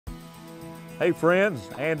Hey friends,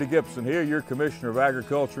 Andy Gipson here, your Commissioner of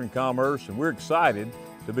Agriculture and Commerce, and we're excited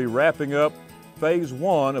to be wrapping up Phase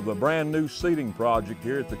 1 of the brand new seating project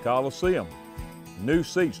here at the Coliseum. New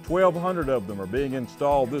seats, 1,200 of them, are being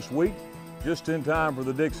installed this week, just in time for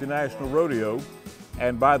the Dixie National Rodeo.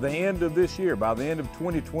 And by the end of this year, by the end of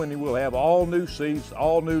 2020, we'll have all new seats,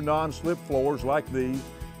 all new non-slip floors like these,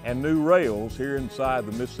 and new rails here inside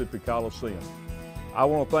the Mississippi Coliseum. I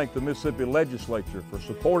want to thank the Mississippi Legislature for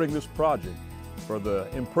supporting this project, for the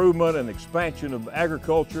improvement and expansion of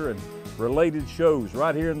agriculture and related shows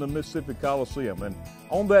right here in the Mississippi Coliseum. And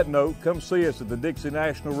on that note, come see us at the Dixie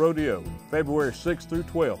National Rodeo, February 6th through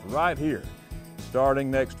 12th, right here, starting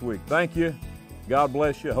next week. Thank you. God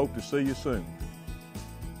bless you. Hope to see you soon.